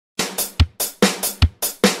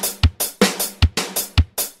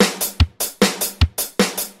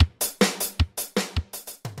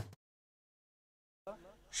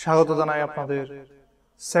স্বাগত জানাই আপনাদের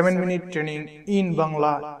 7 minute training in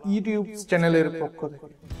Bangla YouTube চ্যানেলের পক্ষ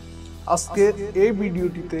থেকে। আজকে এই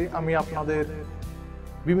ভিডিওটিতে আমি আপনাদের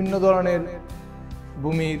বিভিন্ন ধরনের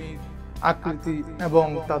ভূমির আকৃতি এবং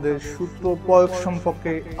তাদের সূত্র প্রয়োগ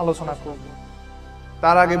সম্পর্কে আলোচনা করব।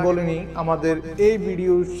 তার আগে বলিনি আমাদের এই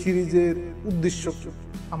ভিডিও সিরিজের উদ্দেশ্য।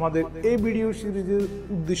 আমাদের এই ভিডিও সিরিজের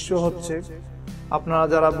উদ্দেশ্য হচ্ছে আপনারা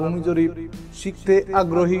যারা ভূমি জরিপ শিখতে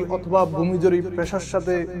আগ্রহী অথবা ভূমি জরিপ পেশার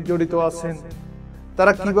সাথে জড়িত আছেন,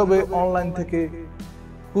 তারা কিভাবে অনলাইন থেকে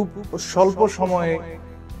খুব স্বল্প সময়ে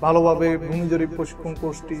ভালোভাবে ভূমি জরিপ প্রশিক্ষণ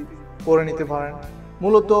কোর্সটি করে নিতে পারেন।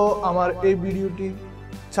 মূলত আমার এই ভিডিওটি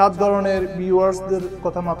 4 ধরনের ভিউয়ার্সদের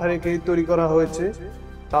কথা মাথায় রেখেই তৈরি করা হয়েছে।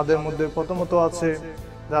 তাদের মধ্যে প্রথমত আছে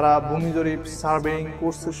যারা ভূমি জরিপ সার্ভেইং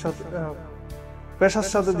কোর্সের সাথে পেশার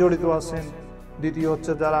সাথে জড়িত আছেন। দ্বিতীয়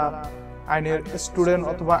হচ্ছে যারা আইনের স্টুডেন্ট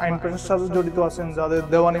অথবা আইন পেশার সাথে জড়িত আছেন, যাদের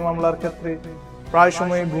দেওয়ানি মামলার ক্ষেত্রে প্রায়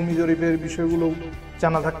সময় ভূমি জরিপের বিষয়গুলো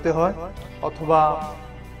জানা থাকতে হয়, অথবা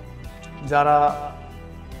যারা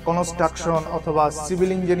কনস্ট্রাকশন অথবা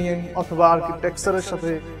সিভিল ইঞ্জিনিয়ারিং অথবা আর্কিটেকচার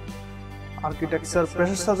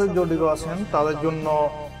পেশার সাথে জড়িত আছেন, তাদের জন্য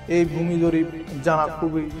এই ভূমি জরিপ জানা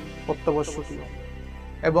খুবই অত্যাবশ্যকীয়।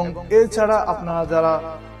 এবং এছাড়া আপনারা যারা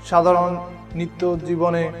সাধারণ নিত্য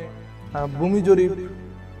জীবনে ভূমি জরিপ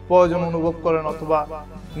প্রয়োজন অনুভব করেন অথবা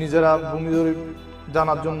নিজেরা ভূমি জরিপ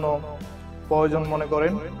জানার জন্য প্রয়োজন মনে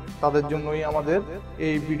করেন, তাদের জন্যই আমাদের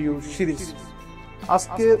এই ভিডিও সিরিজ।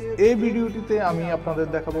 আজকে এই ভিডিওটিতে আমি আপনাদের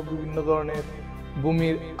দেখাবো বিভিন্ন ধরনের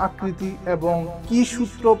ভূমির আকৃতি এবং কি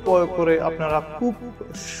সূত্র প্রয়োগ করে আপনারা খুব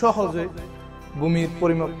সহজে ভূমির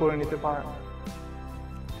পরিমাপ করে নিতে পারেন।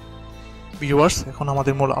 ভিউয়ার্স, এখন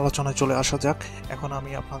আমাদের মূল আলোচনায় চলে আসা যাক। এখন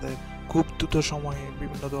আমি আপনাদের খুব দ্রুত সময়ে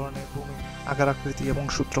বিভিন্ন ধরনের ভূমি আকার আকৃতি এবং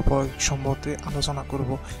সূত্র প্রয়োগ সম্পর্কে আলোচনা করব।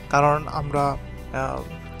 কারণ আমরা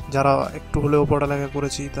যারা একটু হলেও পড়ালেখা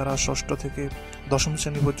করেছি তারা 6ষ্ঠ থেকে 10ম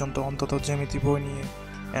শ্রেণী পর্যন্ত অন্তত জ্যামিতি বই নিয়ে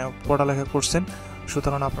পড়ালেখা করছেন,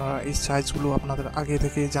 সুতরাং আপনারা এই সাইজগুলো আপনাদের আগে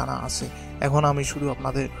থেকে জানা আছে। এখন আমি শুধু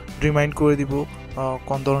আপনাদের রিমাইন্ড করে দিব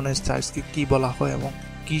কোন ধরনের সাইজকে কি বলা হয় এবং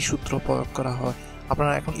কি সূত্র প্রয়োগ করা হয়।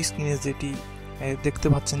 আপনারা এখন স্ক্রিনে যেটি দেখতে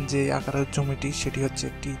পাচ্ছেন যে আকারের জমিটি, সেটি হচ্ছে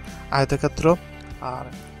একটি আয়তক্ষেত্র, আর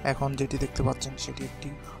এখন যেটি দেখতে পাচ্ছেন সেটি একটি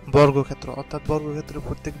বর্গক্ষেত্র। অর্থাৎ বর্গক্ষেত্রের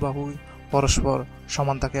প্রত্যেক বাহুই পরস্পর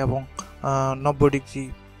সমান থাকে এবং 90 ডিগ্রি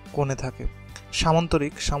কোণে থাকে।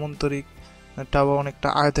 সামান্তরিকটাও অনেকটা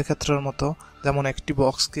আয়তক্ষেত্রের মতো, যেমন একটি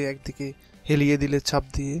বক্সকে একদিকে হেলিয়ে দিলে চাপ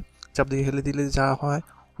দিয়ে হেলে দিলে যা হয়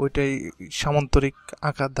ওইটাই সামান্তরিক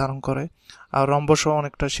আকার ধারণ করে। আর রম্বসও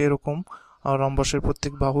অনেকটা সেরকম, রম্বসের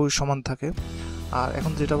প্রত্যেক বাহুই সমান থাকে। আর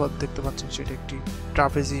এখন যেটা দেখতে পাচ্ছেন সেটা একটি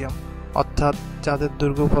ট্রাপেজিয়াম, অর্থাৎ যাদের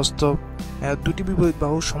দৈর্ঘ্য প্রস্থ দুটি বিপরীত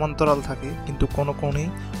বাহু সমান্তরাল থাকে কিন্তু কোনো কোণেই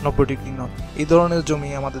 90 ডিগ্রি নয়। এই ধরনের জমি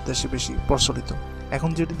আমাদের দেশে বেশি প্রচলিত। এখন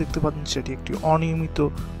যেটি দেখতে পাচ্ছেন সেটি একটি অনিয়মিত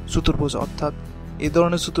চতুর্ভুজ, অর্থাৎ এই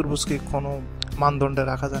ধরনের চতুর্ভুজকে কোনো মানদণ্ডে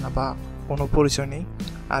রাখা যায় না বা কোনো পরিচয় নেই।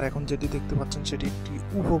 আর এখন যেটি দেখতে পাচ্ছেন সেটি একটি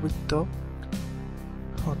উপবৃত্ত,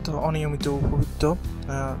 অর্থাৎ অনিয়মিত উপবৃত্ত,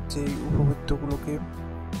 যে উপবৃত্তগুলোকে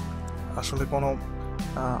আসলে কোনো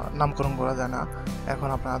নামকরণ করা যায় না। এখন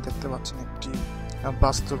আপনারা দেখতে পাচ্ছেন একটি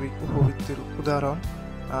বাস্তবিক উপবৃত্তের উদাহরণ,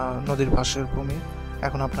 নদীর পাশের ভূমি।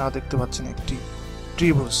 এখন আপনারা দেখতে পাচ্ছেন একটি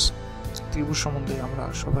ত্রিভুজ সম্বন্ধে আমরা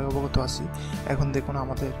সবাই অবগত আছি। এখন দেখুন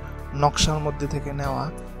আমাদের নকশার মধ্যে থেকে নেওয়া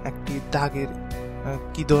একটি দাগের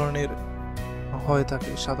কি ধরনের হয়ে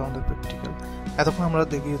থাকে সাধারণত প্র্যাকটিক্যাল। এতক্ষণ আমরা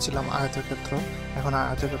দেখিয়েছিলাম আয়তক্ষেত্র, এখন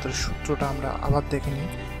আয়তক্ষেত্রের সূত্রটা আমরা আবার দেখে নিই।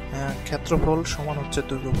 ক্ষেত্রফল সমান হচ্ছে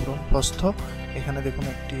দৈর্ঘ্য পূরণ প্রস্থ। এখানে দেখুন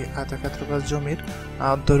একটি আয়তক্ষেত্রাকার জমির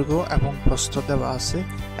দৈর্ঘ্য এবং প্রস্থ দেওয়া আছে।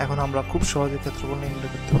 এখন আমরা খুব সহজে ক্ষেত্রফল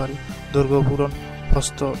নির্ণয় করতে পারি দৈর্ঘ্য পূরণ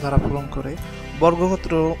প্রস্থ দ্বারা পূরণ করে।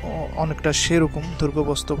 বর্গক্ষেত্র অনেকটা সেরকম, দৈর্ঘ্য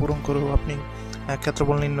প্রস্থ পূরণ করেও আপনি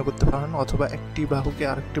ক্ষেত্রফল নির্ণয় করতে পারেন, অথবা একটি বাহুকে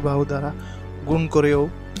আরেকটি বাহু দ্বারা গুণ করেও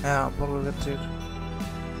বর্গক্ষেত্রের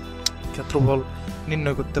ক্ষেত্রফল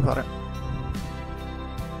নির্ণয় করতে পারেন,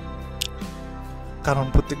 কারণ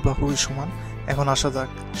প্রত্যেক বাহুই সমান। এখন আসা যাক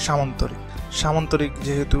সামান্তরিক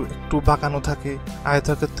যেহেতু একটু বাঁকানো থাকে,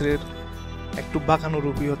 আয়তক্ষেত্রের একটু বাঁকানো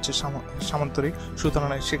রূপই হচ্ছে সামান্তরিক, সুতরাং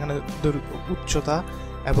সেখানে উচ্চতা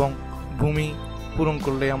এবং ভূমি পূরণ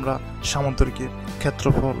করলে আমরা সামান্তরিকের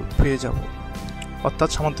ক্ষেত্রফল পেয়ে যাব। অর্থাৎ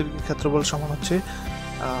সামান্তরিকের ক্ষেত্রফল সমান হচ্ছে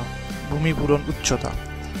ভূমি পূরণ উচ্চতা।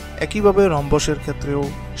 একইভাবে রম্বসের ক্ষেত্রেও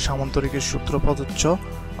সামান্তরিকের সূত্র প্রযোজ্য,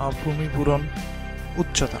 ভূমি পূরণ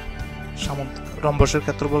উচ্চতা। রম্বসের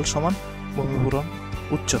ক্ষেত্রফল সমান ভূমি পূরণ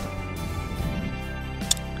উচ্চতা।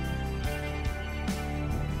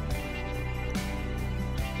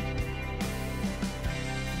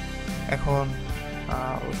 এখন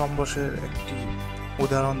রম্বসের একটি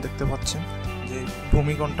উদাহরণ দেখতে পাচ্ছেন, যে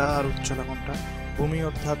ভূমি কোনটা আর উচ্চতা কোনটা। ভূমি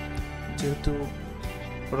অর্থাৎ যেহেতু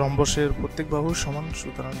রম্বসের প্রত্যেক বাহু সমান,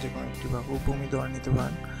 সুতরাং যে কোনো একটি বাহু ভূমি ধরে নিতে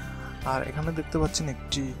পারেন। আর এখানে দেখতে পাচ্ছেন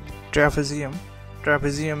একটি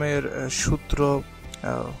ট্রাপিজিয়ামের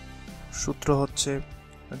সূত্র হচ্ছে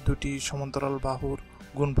দুটি সমান্তরাল বাহুর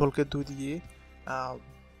গুণফলকে 2 দিয়ে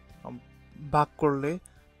ভাগ করলে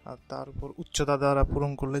তার উপর উচ্চতা দ্বারা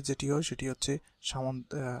পূরণ করলে যেটি হয় সেটি হচ্ছে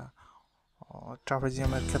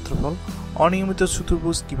ট্রাপিজিয়ামের ক্ষেত্রফল। অনিয়মিত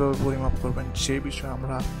চতুর্ভুজ কিভাবে পরিমাপ করবেন সেই বিষয়ে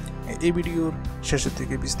আমরা এই ভিডিওর শেষের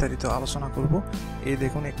দিকে বিস্তারিত আলোচনা করব। এই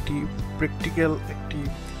দেখুন একটি প্র্যাকটিক্যাল একটি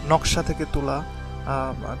নকশা থেকে তোলা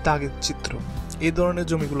দাগের চিত্র। এই ধরনের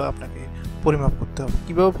জমিগুলো আপনাকে পরিমাপ করতে হবে।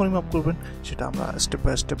 কিভাবে পরিমাপ করবেন সেটা আমরা স্টেপ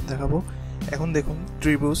বাই স্টেপ দেখাবো। এখন দেখুন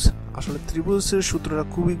ত্রিভুজ। আসলে ত্রিভুজের সূত্রটা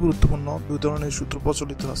খুবই গুরুত্বপূর্ণ। 2 ধরনের সূত্র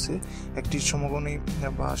প্রচলিত আছে, একটি সমকোণী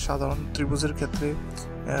বা সাধারণ ত্রিভুজের ক্ষেত্রে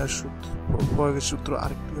প্রয়োগের সূত্র,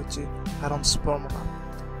 আরেকটি হচ্ছে হ্যারনস ফর্মুলা।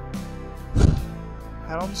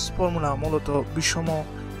 হ্যারনস ফর্মুলা মূলত বিষম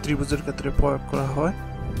ত্রিভুজের ক্ষেত্রে প্রয়োগ করা হয়।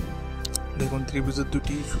 দেখুন ত্রিভুজের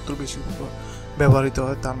 2টি সূত্র বেশি ব্যবহৃত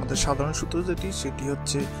হয়। তার মধ্যে সাধারণ সূত্র সেটি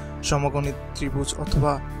হচ্ছে সমকোণী ত্রিভুজ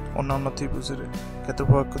অথবা অন্যান্য ত্রিভুজের ক্ষেত্রে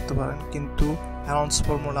প্রয়োগ করতে পারেন, কিন্তু হ্যারনস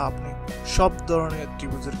ফর্মুলা আপনি সব ধরনের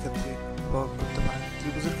ত্রিভুজের ক্ষেত্রে প্রয়োগ করতে পারেন।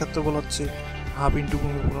 ত্রিভুজের ক্ষেত্রফল হচ্ছে হাফ ইন্টু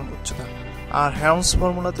ভূমি পূরণ উচ্চতা। আর হ্যারনস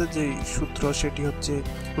ফর্মুলাতে যে সূত্র সেটি হচ্ছে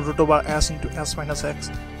 √s × s - x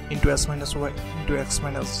 × s - y × x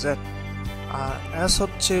 - z। আর s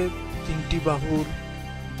হচ্ছে 3টি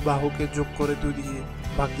বাহুকে যোগ করে 2 দিয়ে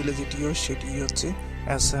ভাগ দিলে যেটি হয় সেটি হচ্ছে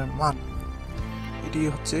s এর মান। এটি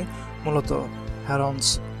হচ্ছে মূলত হ্যারনস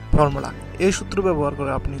ফর্মুলা। এই সূত্র ব্যবহার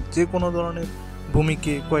করে আপনি যে কোনো ধরনের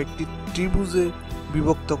ভূমিকে কয়েকটি ত্রিভুজে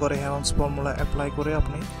বিভক্ত করে হ্যারনস ফর্মুলা অ্যাপ্লাই করে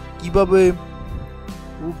আপনি কিভাবে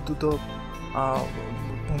খুব দ্রুত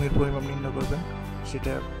ভূমির পরিমাপ নির্ণয় করবেন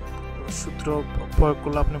সেটা সূত্র প্রয়োগ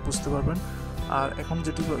করলে আপনি বুঝতে পারবেন। আর এখন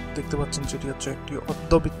যেটি দেখতে পাচ্ছেন সেটি হচ্ছে একটি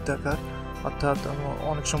অর্ধবৃত্তাকার, অর্থাৎ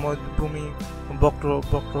অনেক সময় ভূমি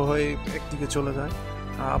বক্র হয়ে একদিকে চলে যায়।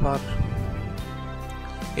 আবার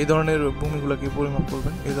এই ধরনের ভূমিগুলোকে পরিমাপ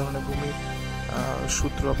করবেন। এই ধরনের ভূমির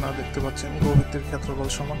সূত্র আপনারা দেখতে পাচ্ছেন। উপবৃত্তের ক্ষেত্রফল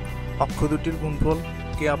সমান অক্ষ দুটির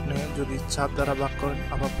গুণফলকে আপনি যদি 4 দ্বারা ভাগ করেন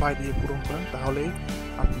আবার পাই দিয়ে পূরণ করেন তাহলেই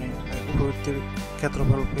আপনি উপবৃত্তের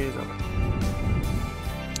ক্ষেত্রফল পেয়ে যাবেন।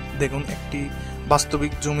 দেখুন একটি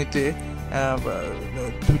বাস্তবিক জমিতে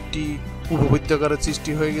 2টি উপবৃত্তাকারের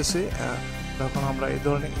সৃষ্টি হয়ে গেছে। তখন আমরা এই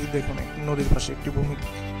ধরনের দেখুন নদীর পাশে একটি ভূমি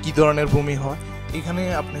কি ধরনের ভূমি হয়। এখানে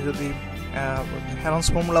আপনি যদি হ্যারনস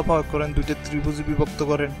ফর্মুলা প্রয়োগ করেন, 2টি ত্রিভুজে বিভক্ত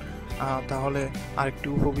করেন, তাহলে আরেকটি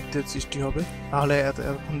উপবৃত্তের সৃষ্টি হবে। তাহলে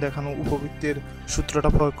এখন দেখানো উপবৃত্তের সূত্রটা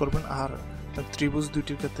প্রয়োগ করবেন, আর ত্রিভুজ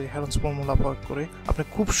 2টির ক্ষেত্রে হ্যারনস ফর্মুলা প্রয়োগ করে আপনি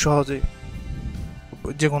খুব সহজে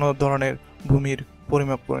যে কোনো ধরনের ভূমির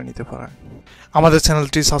পরিমাপ করে নিতে পারেন। আমাদের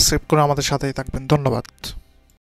চ্যানেলটি সাবস্ক্রাইব করে আমাদের সাথেই থাকবেন। ধন্যবাদ।